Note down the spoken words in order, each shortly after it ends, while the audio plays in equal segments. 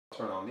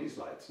turn on these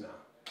lights now.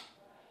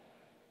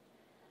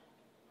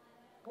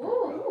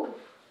 Ooh,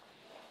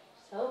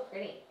 so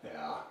pretty.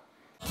 Yeah.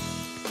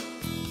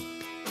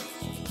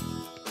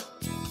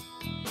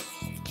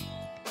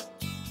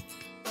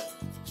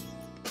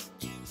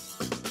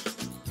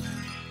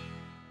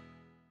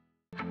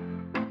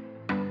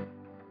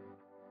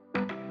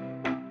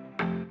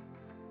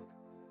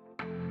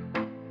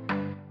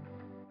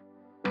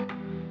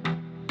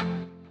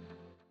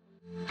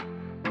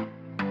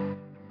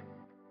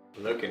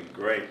 Looking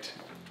great.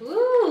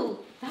 Ooh,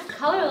 that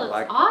color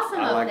looks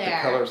awesome I up like there.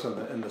 the colors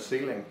in the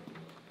ceiling.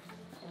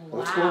 Wow.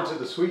 Let's go into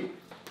the suite.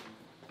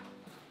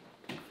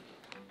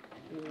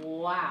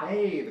 Wow.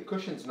 Hey, the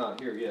cushion's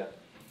not here yet.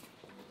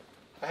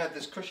 I had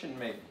this cushion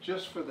made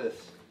just for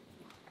this.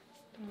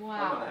 Wow.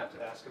 I'm gonna have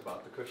to ask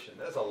about the cushion.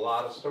 There's a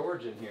lot of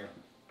storage in here.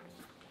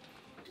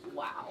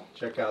 Wow.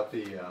 Check out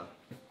the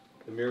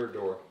mirror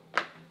door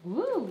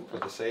Ooh. for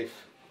the safe.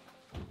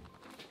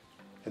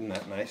 Isn't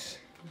that nice?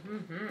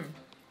 Mm-hmm.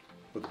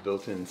 With the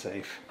built-in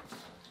safe.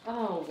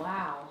 Oh,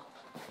 wow.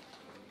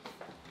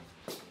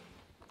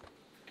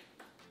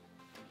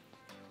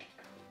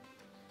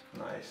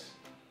 Nice.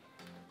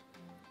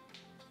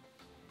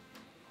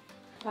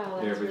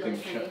 Wow, that's really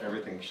pretty.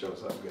 Everything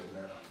shows up good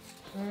now.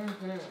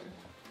 Mm-hmm.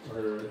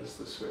 Where is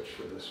the switch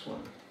for this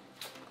one?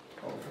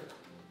 Over here.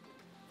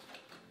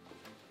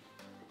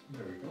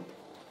 There we go.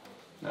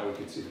 Now we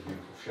can see the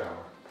beautiful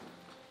shower.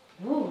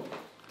 Ooh.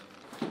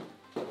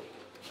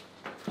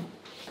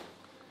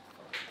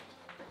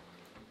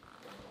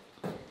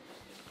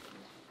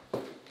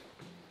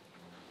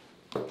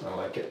 I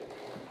like it.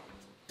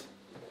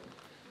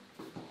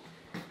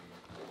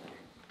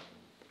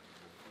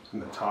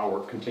 And the tile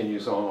work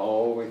continues on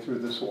all the way through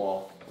this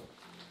wall.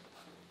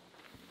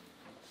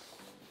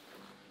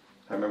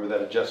 I remember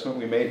that adjustment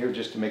we made here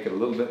just to make it a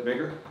little bit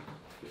bigger.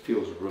 It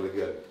feels really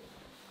good.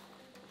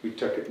 We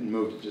took it and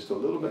moved it just a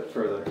little bit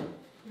further.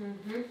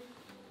 Mm-hmm.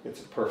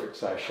 It's a perfect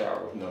size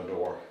shower with no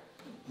door,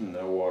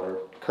 no water.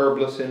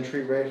 Curbless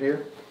entry right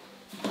here,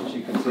 as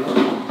you can see.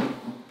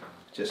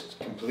 Just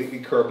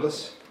completely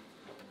curbless.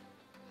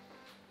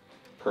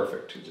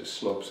 Perfect, it just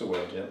slopes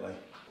away gently.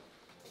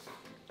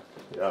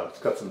 Yeah, it's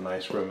got some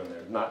nice room in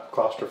there. Not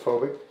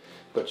claustrophobic,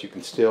 but you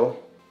can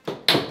still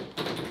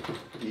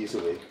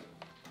easily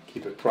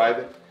keep it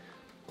private,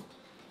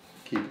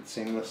 keep it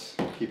seamless,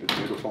 keep it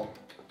beautiful.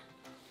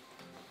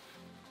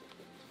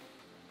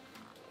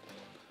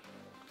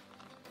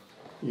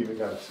 You even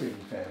got a ceiling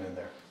fan in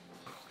there.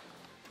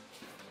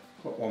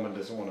 What woman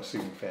doesn't want a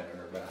ceiling fan in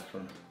her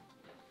bathroom?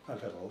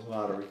 I've had a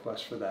lot of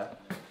requests for that.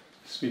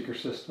 Speaker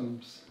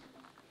systems.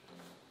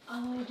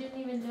 Oh, I didn't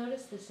even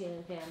notice the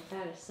ceiling fan.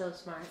 That is so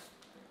smart.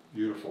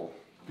 Beautiful,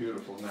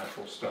 beautiful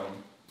natural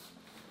stone.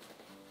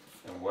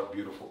 And what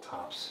beautiful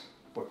tops.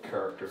 What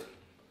character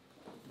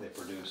they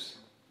produce.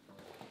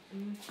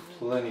 Mm-hmm.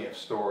 Plenty of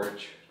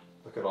storage.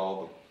 Look at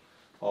all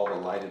the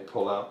lighted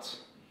pullouts.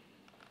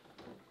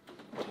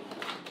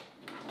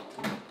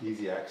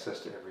 Easy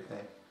access to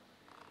everything.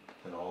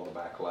 And all the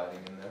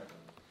backlighting in there.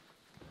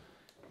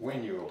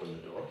 When you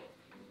open the door,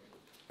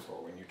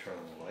 or when you turn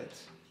on the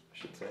lights, I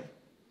should say.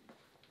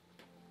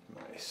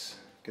 Nice.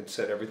 You can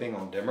set everything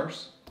on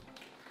dimmers.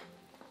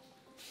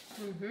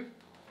 Mm-hmm.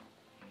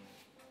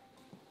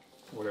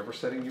 Whatever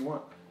setting you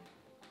want.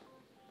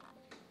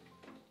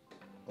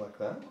 Like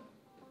that.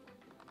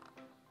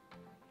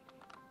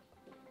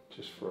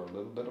 Just for a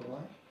little bit of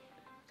light.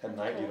 At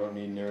night you don't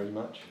need near as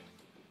much.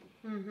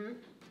 Mm-hmm.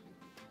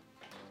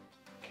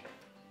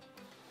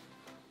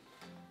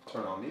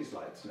 Turn on these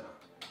lights now.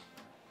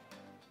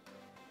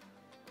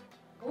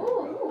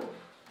 Ooh.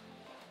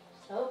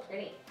 So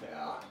pretty.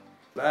 Yeah.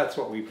 That's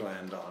what we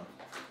planned on.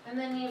 And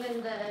then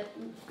even the,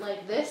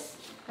 like this,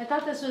 I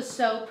thought this was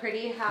so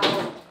pretty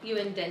how you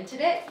indented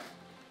it.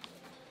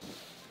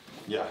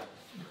 Yeah.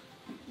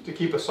 To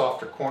keep a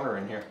softer corner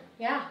in here.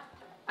 Yeah,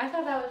 I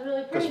thought that was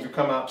really Because pretty. if you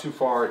come out too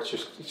far, it's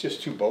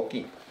just too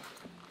bulky.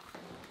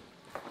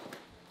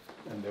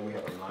 And then we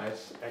have a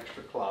nice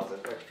extra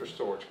closet, extra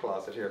storage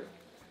closet here.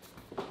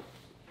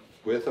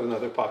 With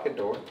another pocket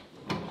door.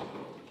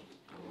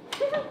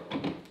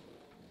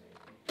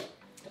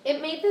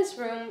 It made this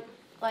room,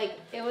 like,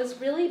 it was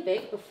really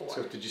big before.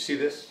 So did you see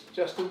this,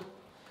 Justin?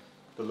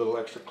 The little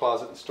extra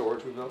closet and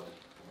storage we built?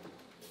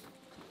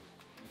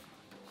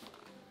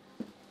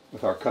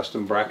 With our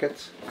custom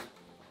brackets.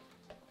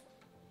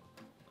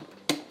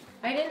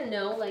 I didn't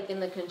know, like, in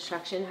the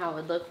construction how it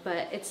would look,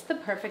 but it's the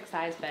perfect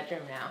size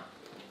bedroom now.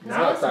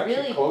 Now it's actually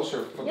really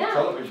closer for the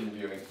television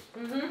viewing.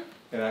 Mm-hmm.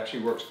 It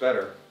actually works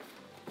better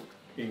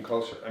being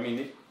closer. I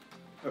mean,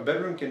 a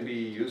bedroom can be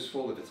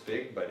useful if it's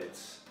big, but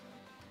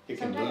it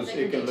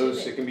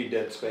can be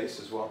dead space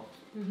as well.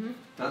 Mm-hmm.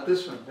 Not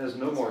this one. There's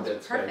no more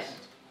dead space. Perfect.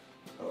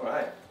 All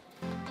right.